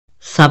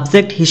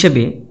Subject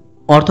হিসেবে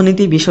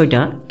অর্থনীতি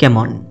বিষয়টা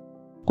কেমন?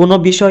 কোনো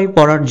বিষয়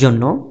পড়ার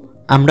জন্য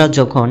আমরা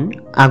যখন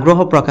আগ্রহ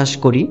প্রকাশ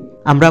করি,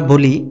 আমরা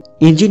বলি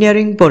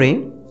ইঞ্জিনিয়ারিং পড়ে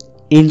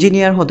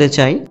ইঞ্জিনিয়ার হতে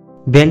চাই,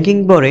 ব্যাংকিং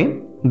পড়ে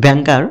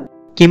ব্যাংকার,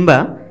 কিংবা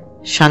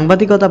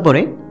সাংবাদিকতা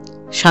পড়ে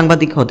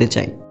সাংবাদিক হতে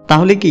চাই।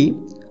 তাহলে কি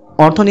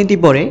অর্থনীতি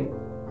পড়ে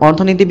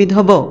অর্থনীতিবিদ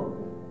হব?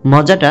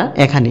 মজাটা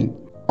এখানেই।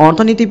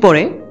 অর্থনীতি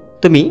পড়ে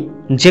তুমি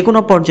যে কোনো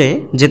পর্যায়ে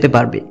যেতে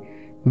পারবে।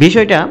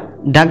 বিষয়টা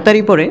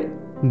ডাক্তারি পড়ে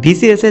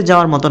বিসিএসে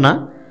যাওয়ার মতো না।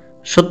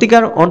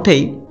 সত্যিকার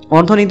অর্থেই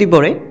অর্থনীতি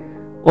পড়ে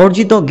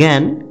অর্জিত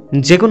জ্ঞান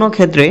যে কোনো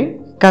ক্ষেত্রে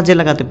কাজে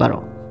লাগাতে পারো।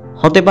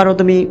 হতে পারো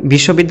তুমি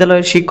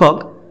বিশ্ববিদ্যালয়ের শিক্ষক,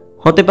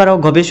 হতে পারো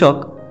গবেষক,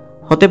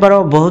 হতে পারো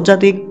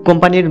বহুজাতিক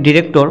কোম্পানির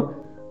ডিরেক্টর,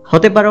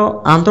 হতে পারো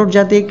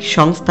আন্তর্জাতিক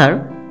সংস্থার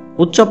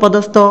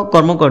উচ্চপদস্থ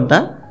কর্মকর্তা,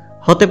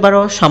 হতে পারো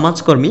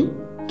সমাজকর্মী,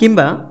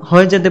 কিংবা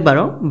হয়ে যেতে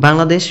পারো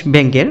বাংলাদেশ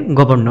ব্যাংকের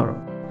গভর্নর।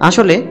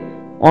 আসলে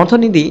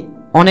অর্থনীতি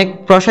অনেক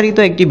প্রসারিত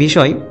একটি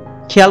বিষয়।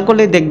 খেয়াল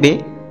করলে দেখবে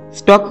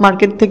স্টক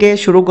মার্কেট থেকে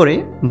শুরু করে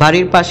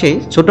বাড়ির পাশে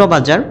ছোট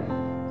বাজার,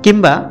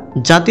 কিংবা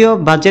জাতীয়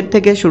বাজেট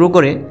থেকে শুরু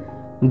করে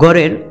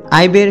গড়ের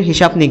আয় ব্যয়ের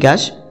হিসাব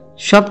নিকাশ,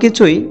 সব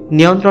কিছুই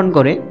নিয়ন্ত্রণ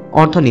করে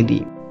অর্থনীতি।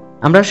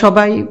 আমরা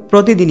সবাই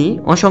প্রতিদিনই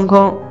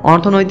অসংখ্য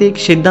অর্থনৈতিক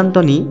সিদ্ধান্ত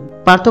নিই।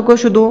 পার্থক্য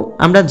শুধু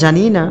আমরা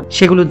জানি না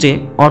সেগুলো যে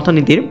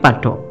অর্থনীতির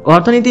পাঠ্য।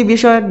 অর্থনীতি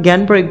বিষয়ক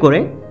জ্ঞান প্রয়োগ করে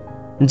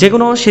যে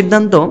কোনো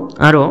সিদ্ধান্ত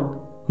আরও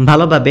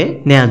ভালোভাবে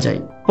নেওয়া যায়।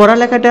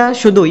 পড়ালেখাটা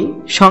শুধুই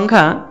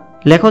সংখ্যা,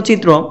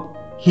 লেখচিত্র,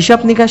 হিসাব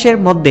নিকাশের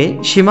মধ্যে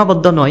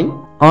সীমাবদ্ধ নয়।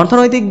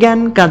 অর্থনৈতিক জ্ঞান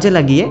কাজে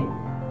লাগিয়ে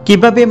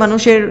কিভাবে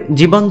মানুষের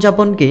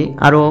জীবনযাপনকে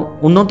আরও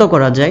উন্নত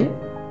করা যায়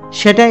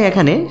সেটাই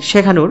এখানে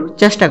শেখানোর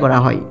চেষ্টা করা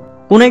হয়।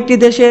 কোনো একটি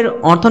দেশের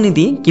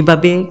অর্থনীতি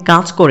কিভাবে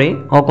কাজ করে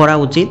ও করা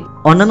উচিত,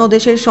 অন্যান্য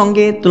দেশের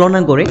সঙ্গে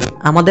তুলনা করে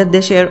আমাদের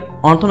দেশের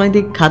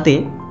অর্থনৈতিক খাতে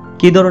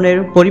কী ধরনের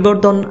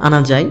পরিবর্তন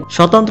আনা যায়,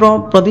 স্বতন্ত্র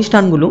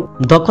প্রতিষ্ঠানগুলো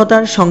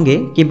দক্ষতার সঙ্গে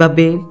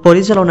কিভাবে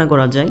পরিচালনা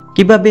করা যায়,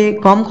 কিভাবে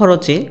কম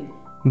খরচে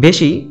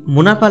বেশি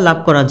মুনাফা লাভ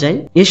করা যায়,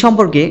 এ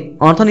সম্পর্কে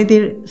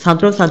অর্থনীতির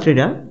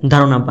ছাত্রছাত্রীরা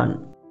ধারণা পান।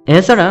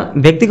 এছাড়া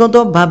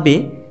ব্যক্তিগতভাবে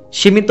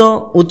সীমিত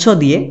উৎস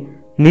দিয়ে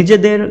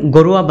নিজেদের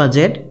ঘরোয়া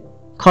বাজেট,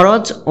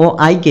 খরচ ও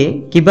আয়কে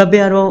কিভাবে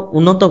আরও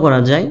উন্নত করা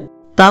যায়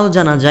তাও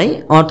জানা যায়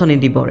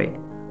অর্থনীতি পড়ে।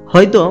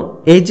 হয়তো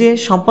এই যে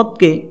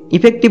সম্পদকে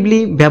ইফেক্টিভলি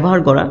ব্যবহার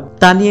করা,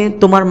 তা নিয়ে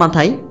তোমার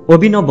মাথায়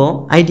অভিনব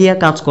আইডিয়া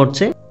কাজ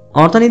করছে।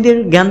 অর্থনীতির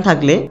জ্ঞান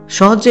থাকলে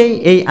সহজেই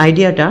এই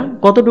আইডিয়াটা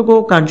কতটুকু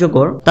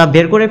কার্যকর তা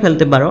বের করে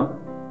ফেলতে পারো।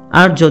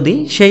 আর যদি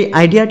সেই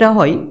আইডিয়াটা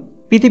হয়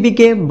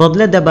পৃথিবীকে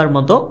বদলে দেবার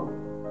মতো,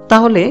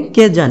 তাহলে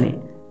কে জানে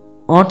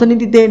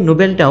অর্থনীতিতে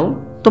নোবেলটাও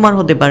তোমার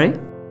হতে পারে।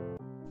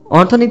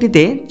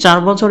 অর্থনীতিতে 4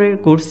 বছরের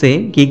কোর্সে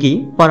কি কি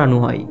পড়ানো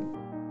হয়?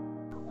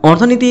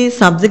 অর্থনীতি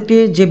সাবজেক্টে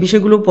যে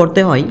বিষয়গুলো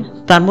পড়তে হয়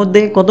তার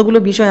মধ্যে কতগুলো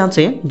বিষয়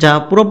আছে যা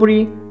পুরোপুরি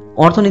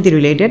অর্থনীতি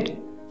রিলেটেড,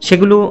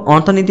 সেগুলো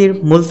অর্থনীতির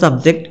মূল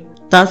সাবজেক্ট।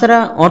 তাছাড়া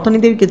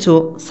অর্থনীতির কিছু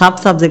সাব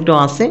সাবজেক্টও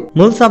আছে।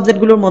 মূল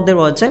সাবজেক্টগুলোর মধ্যে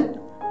রয়েছে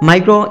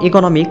micro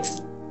economics,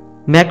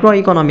 macro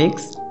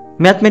economics,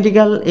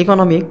 mathematical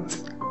economics,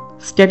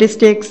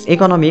 statistics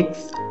economics,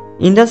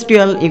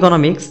 industrial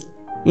economics,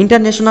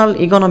 international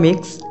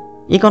economics,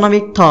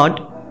 economic thought,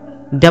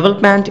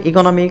 development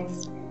economics,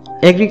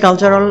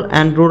 agricultural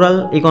and rural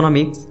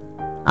economics,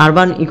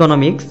 urban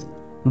economics,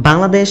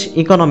 Bangladesh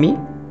economy,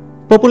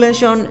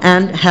 population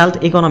and health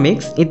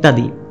economics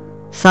ইত্যাদি।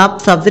 সাব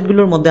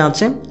সাবজেক্টগুলোর মধ্যে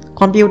আছে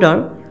computer,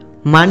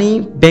 money,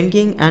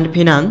 banking and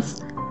finance,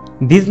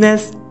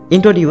 business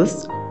introduce,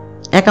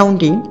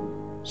 accounting,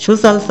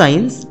 social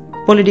science,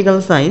 political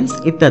science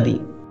ইত্যাদি।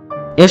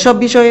 এসব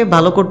বিষয়ে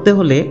ভালো করতে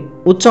হলে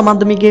উচ্চ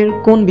মাধ্যমিকের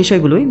কোন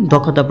বিষয়গুলোই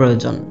দক্ষতা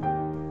প্রয়োজন?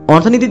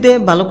 অর্থনীতিতে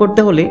ভালো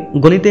করতে হলে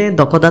গণিতে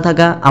দক্ষতা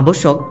থাকা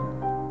আবশ্যক,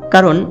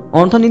 কারণ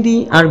অর্থনীতি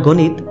আর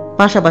গণিত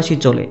পাশাপাশি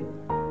চলে।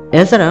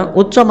 এছাড়া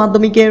উচ্চ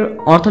মাধ্যমিকের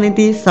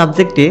অর্থনীতি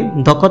সাবজেক্টে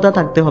দক্ষতা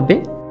থাকতে হবে।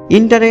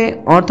 ইন্টারে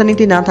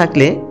অর্থনীতি না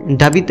থাকলে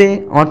ঢাবিতে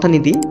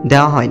অর্থনীতি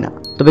দেওয়া হয় না।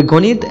 তবে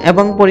গণিত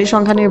এবং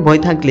পরিসংখ্যানের বই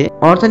থাকলে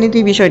অর্থনীতি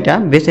বিষয়টা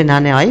বেছে না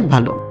নেওয়াই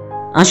ভালো।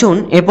 আসুন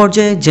এ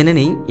পর্যায়ে জেনে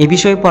নেই এ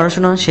বিষয়ে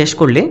পড়াশোনা শেষ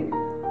করলে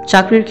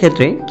চাকরির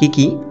ক্ষেত্রে কি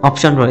কি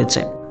অপশন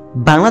রয়েছে।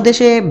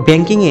 বাংলাদেশে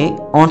ব্যাংকিংয়ে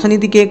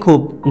অর্থনীতিকে খুব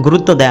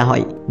গুরুত্ব দেওয়া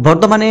হয়।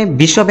 বর্তমানে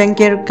বিশ্ব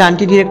ব্যাংকের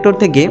কান্ট্রি ডিরেক্টর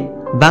থেকে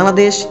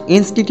Bangladesh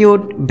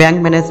institute bank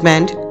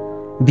management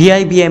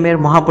BIBM এর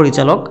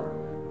মহাপরিচালক,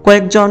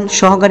 কয়েকজন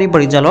সহকারী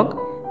পরিচালক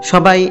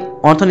সবাই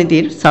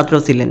অর্থনীতির ছাত্র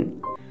ছিলেন।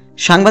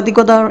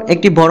 সাংবাদিকতার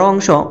একটি বড়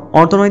অংশ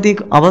অর্থনৈতিক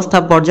অবস্থা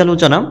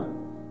পর্যালোচনা,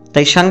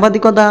 তাই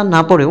সাংবাদিকতা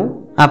না পড়েও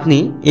আপনি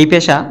এই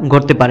পেশা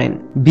গড়তে পারেন।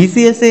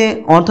 BCS-এ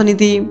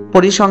অর্থনীতি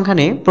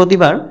পরিসংখ্যানে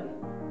প্রতিবার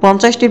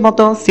 50টির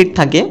মতো সিট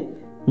থাকে,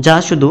 যা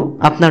শুধু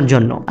আপনার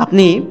জন্য।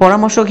 আপনি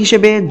পরামর্শক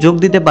হিসেবে যোগ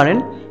দিতে পারেন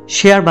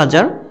শেয়ার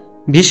বাজার,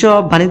 বিশ্ব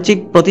বাণিজ্যিক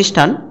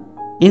প্রতিষ্ঠান,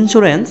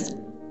 ইন্স্যুরেন্স,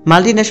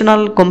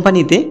 মাল্টিন্যাশনাল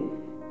কোম্পানিতে,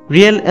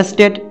 রিয়েল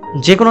এস্টেট,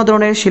 যে কোনো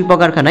ধরনের শিল্প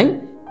কারখানায়,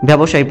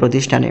 ব্যবসায়ী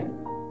প্রতিষ্ঠানে।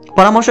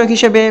 পরামর্শক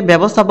হিসেবে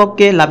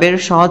ব্যবস্থাপককে লাভের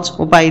সহজ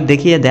উপায়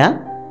দেখিয়ে দেয়া,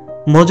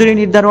 মজুরি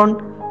নির্ধারণ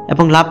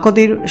এবং লাভ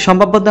ক্ষতির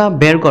সম্ভাব্যতা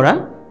বের করা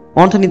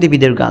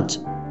অর্থনীতিবিদের কাজ।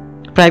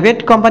 প্রাইভেট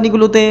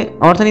কোম্পানিগুলোতে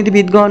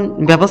অর্থনীতিবিদগণ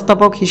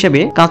ব্যবস্থাপক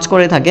হিসেবে কাজ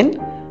করে থাকেন।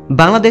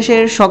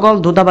 বাংলাদেশের সকল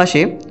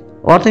দূতাবাসে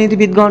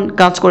অর্থনীতিবিদগণ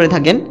কাজ করে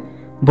থাকেন।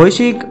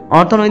 বৈশ্বিক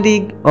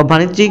অর্থনৈতিক ও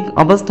বাণিজ্যিক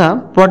অবস্থা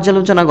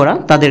পর্যালোচনা করা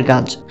তাদের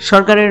কাজ।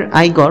 সরকারের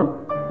আয়কর,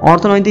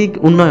 অর্থনৈতিক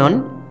উন্নয়ন,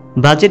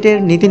 বাজেটের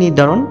নীতি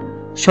নির্ধারণ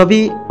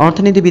সবই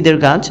অর্থনীতিবিদের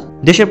কাজ।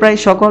 দেশের প্রায়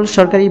সকল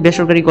সরকারি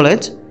বেসরকারি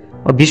কলেজ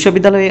ও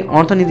বিশ্ববিদ্যালয়ে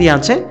অর্থনীতি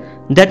আছে।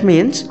 দ্যাট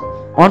মিনস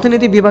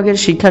অর্থনীতি বিভাগের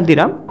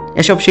শিক্ষার্থীরা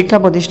এসব শিক্ষা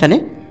প্রতিষ্ঠানে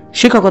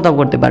শিক্ষকতা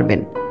করতে পারবেন।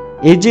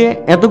 এই যে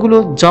এতগুলো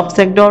জব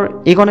সেক্টর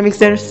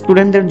ইকোনমিক্সের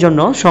স্টুডেন্টদের জন্য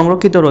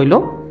সংরক্ষিত রইল,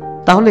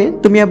 তাহলে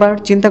তুমি আবার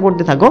চিন্তা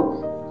করতে থাকো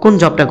কোন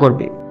জবটা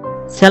করবে।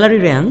 স্যালারি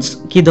রেঞ্জ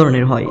কী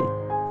ধরনের হয়?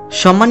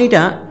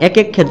 সম্মানীটা এক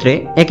এক ক্ষেত্রে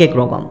এক এক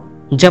রকম।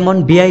 যেমন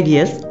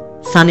বিআইডিএস,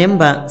 সানেম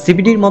বা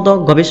সিবিডির মতো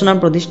গবেষণা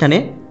প্রতিষ্ঠানে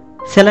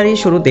স্যালারি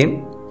শুরুতে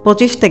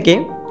 25 থেকে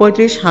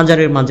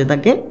 35,000-এর মাঝে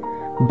থাকে।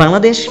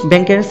 বাংলাদেশ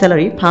ব্যাংকের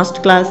স্যালারি ফার্স্ট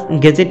ক্লাস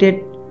গেজেটেড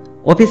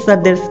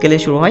অফিসারদের স্কেলে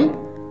শুরু হয়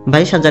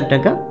 22,000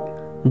 টাকা।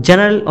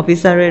 জেনারেল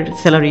অফিসারের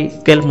স্যালারি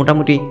স্কেল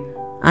মোটামুটি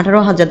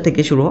 18,000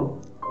 থেকে শুরু।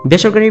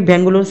 বেসরকারি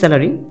ব্যাংকগুলোর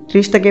স্যালারি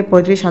 30 থেকে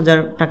 35,000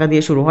 টাকা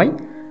দিয়ে শুরু হয়।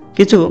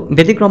 কিছু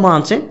ব্যতিক্রম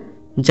আছে,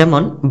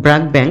 যেমন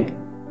BRAC bank,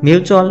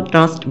 mutual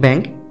trust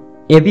bank,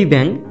 AB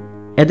bank,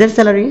 এদের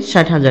স্যালারি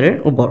 60,000-এর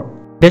উপর।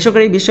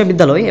 বেসরকারি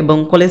বিশ্ববিদ্যালয় এবং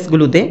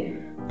কলেজগুলোতে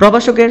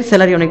প্রভাষকের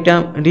স্যালারি অনেকটা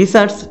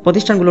রিসার্চ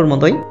প্রতিষ্ঠানগুলোর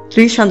মতোই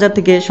 30,000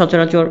 থেকে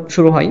সচরাচর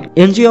শুরু হয়।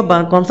 এনজিও বা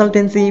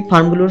কনসালটেন্সি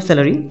ফার্মগুলোর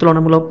স্যালারি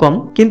তুলনামূলক কম,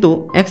 কিন্তু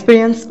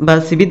এক্সপিরিয়েন্স বা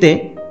সিভিতে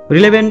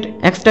রিলেভেন্ট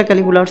এক্সট্রা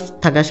ক্যালিকুলার্স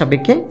থাকা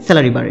সাপেক্ষে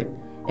স্যালারি বাড়ে।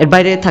 এর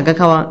বাইরে থাকা,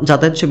 খাওয়া,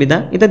 যাতায়াত সুবিধা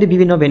ইত্যাদি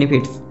বিভিন্ন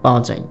বেনিফিটস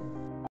পাওয়া যায়।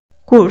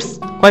 কোর্স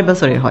কয়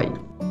বছরের হয়?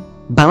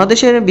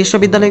 বাংলাদেশের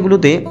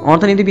বিশ্ববিদ্যালয়গুলোতে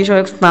অর্থনীতি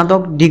বিষয়ক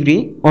স্নাতক ডিগ্রি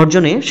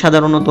অর্জনে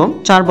সাধারণত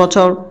 4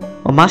 বছর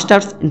ও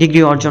মাস্টার্স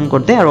ডিগ্রি অর্জন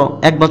করতে আরও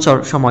 1 বছর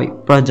সময়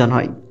প্রয়োজন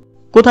হয়।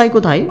 কোথায়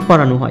কোথায়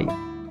পড়ানো হয়?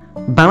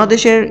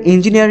 বাংলাদেশের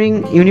ইঞ্জিনিয়ারিং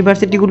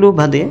ইউনিভার্সিটিগুলো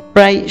বাদে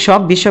প্রায় সব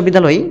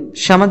বিশ্ববিদ্যালয়ে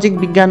সামাজিক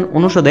বিজ্ঞান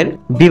অনুষদের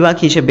বিভাগ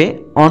হিসেবে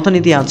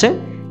অর্থনীতি আছে।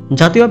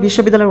 জাতীয়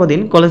বিশ্ববিদ্যালয়ের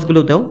অধীন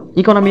কলেজগুলোতেও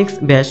ইকোনমিক্স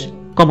বেশ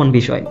কমন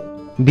বিষয়।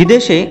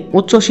 বিদেশে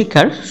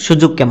উচ্চশিক্ষার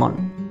সুযোগ কেমন?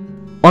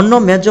 অন্য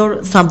মেজর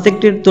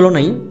সাবজেক্টের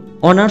তুলনায়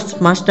অনার্স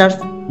মাস্টার্স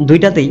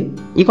দুইটাতেই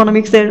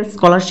ইকোনমিক্সের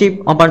স্কলারশিপ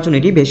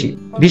অপরচুনিটি বেশি।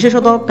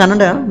 বিশেষত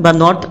কানাডা বা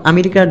নর্থ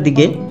আমেরিকার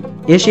দিকে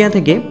এশিয়া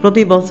থেকে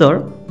প্রতি বছর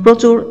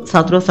প্রচুর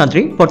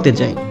ছাত্রছাত্রী পড়তে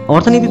যায়।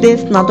 অর্থনীতিতে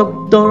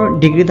স্নাতকোত্তর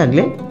ডিগ্রি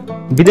থাকলে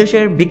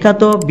বিদেশের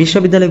বিখ্যাত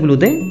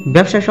বিশ্ববিদ্যালয়গুলোতে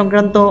ব্যবসা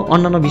সংক্রান্ত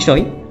অন্যান্য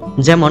বিষয়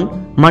যেমন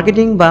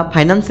মার্কেটিং বা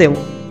ফাইন্যান্সেও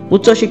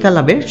উচ্চশিক্ষা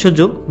লাভের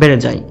সুযোগ বেড়ে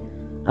যায়।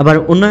 আবার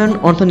উন্নয়ন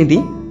অর্থনীতি,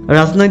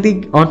 রাজনৈতিক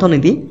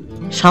অর্থনীতি,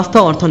 স্বাস্থ্য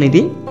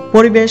অর্থনীতি,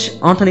 পরিবেশ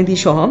অর্থনীতি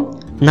সহ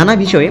নানা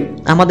বিষয়ে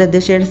আমাদের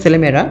দেশের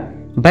ছেলেমেয়েরা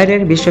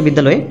বাইরের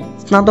বিশ্ববিদ্যালয়ে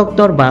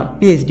স্নাতকোত্তর বা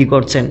পিএইচডি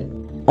করছেন।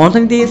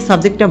 অর্থনীতি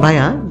সাবজেক্টটা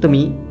ভাইয়া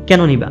তুমি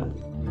কেন নিবা?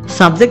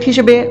 সাবজেক্ট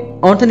হিসেবে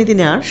অর্থনীতি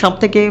নেওয়ার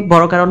সবথেকে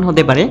বড় কারণ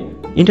হতে পারে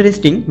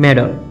ইন্টারেস্টিং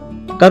ম্যাটার।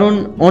 কারণ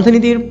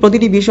অর্থনীতির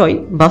প্রতিটি বিষয়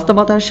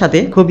বাস্তবতার সাথে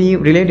খুবই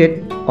রিলেটেড।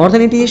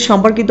 অর্থনীতি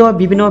সম্পর্কিত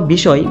বিভিন্ন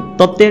বিষয়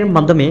তত্ত্বের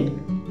মাধ্যমে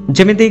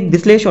জ্যামিতিক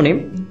বিশ্লেষণে,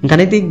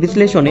 গাণিতিক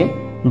বিশ্লেষণে,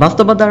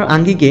 বাস্তবতার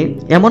আঙ্গিকে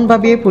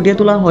এমনভাবে ফুটিয়ে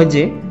তোলা হয়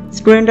যে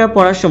স্টুডেন্টরা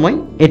পড়ার সময়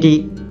এটি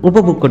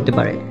উপভোগ করতে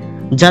পারে।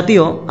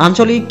 জাতীয়,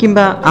 আঞ্চলিক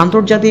কিংবা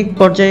আন্তর্জাতিক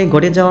পর্যায়ে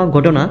ঘটে যাওয়া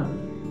ঘটনা,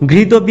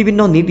 গৃহীত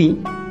বিভিন্ন নীতি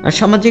আর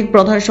সামাজিক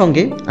প্রথার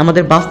সঙ্গে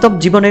আমাদের বাস্তব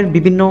জীবনের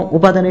বিভিন্ন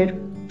উপাদানের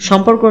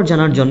সম্পর্ক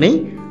জানার জন্যই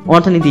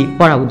অর্থনীতি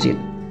পড়া উচিত।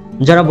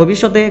 যারা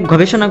ভবিষ্যতে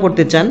গবেষণা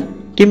করতে চান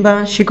কিংবা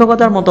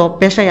শিক্ষকতার মতো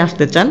পেশায়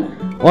আসতে চান,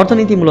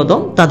 অর্থনীতি মূলত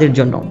তাদের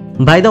জন্য।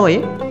 বাই দ্য ওয়ে,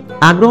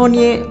 আগ্রহ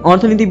নিয়ে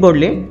অর্থনীতি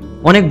পড়লে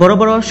অনেক বড়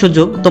বড়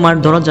সুযোগ তোমার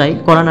দরজায়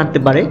কড়া নাড়তে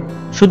পারে।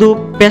 শুধু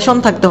প্যাশন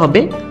থাকতে হবে,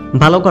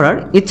 ভালো করার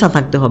ইচ্ছা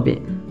থাকতে হবে।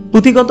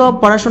 পুঁথিগত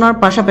পড়াশোনার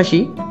পাশাপাশি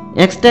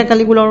এক্সট্রা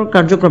কারিকুলার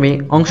কার্যক্রমে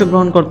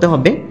অংশগ্রহণ করতে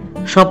হবে।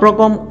 সব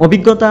রকম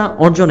অভিজ্ঞতা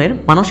অর্জনের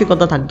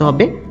মানসিকতা থাকতে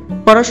হবে।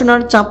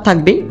 পড়াশোনার চাপ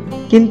থাকবেই,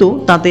 কিন্তু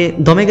তাতে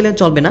দমে গেলে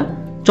চলবে না।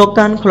 চোখ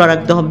কান খোলা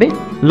রাখতে হবে,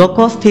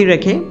 লক্ষ্য স্থির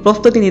রেখে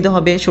প্রস্তুতি নিতে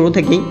হবে শুরু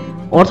থেকেই।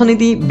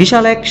 অর্থনীতি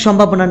বিশাল এক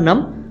সম্ভাবনার নাম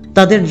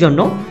তাদের জন্য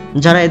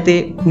যারা এতে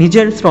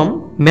নিজের শ্রম,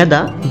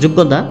 মেধা,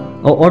 যোগ্যতা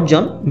ও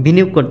অর্জন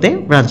বিনিয়োগ করতে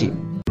রাজি।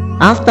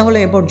 আজ তাহলে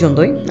এ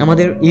পর্যন্তই।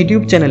 আমাদের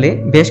ইউটিউব চ্যানেলে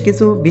বেশ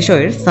কিছু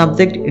বিষয়ের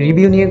সাবজেক্ট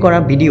রিভিউ নিয়ে করা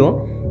ভিডিও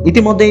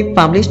ইতিমধ্যেই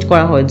পাবলিশ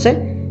করা হয়েছে।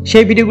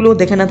 সেই ভিডিওগুলো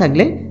দেখে না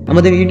থাকলে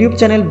আমাদের ইউটিউব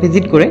চ্যানেল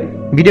ভিজিট করে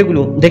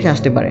ভিডিওগুলো দেখে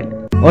আসতে পারেন।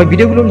 ওই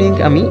ভিডিওগুলোর লিঙ্ক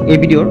আমি এই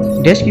ভিডিওর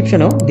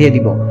ডেসক্রিপশনেও দিয়ে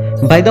দিব।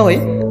 বাই দ্য ওয়ে,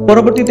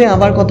 পরবর্তীতে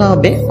আবার কথা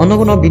হবে অন্য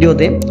কোনো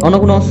ভিডিওতে অন্য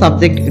কোনো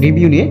সাবজেক্ট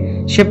রিভিউ নিয়ে।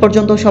 সে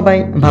পর্যন্ত সবাই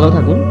ভালো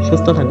থাকুন,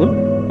 সুস্থ থাকুন।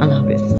 আল্লাহ হাফেজ।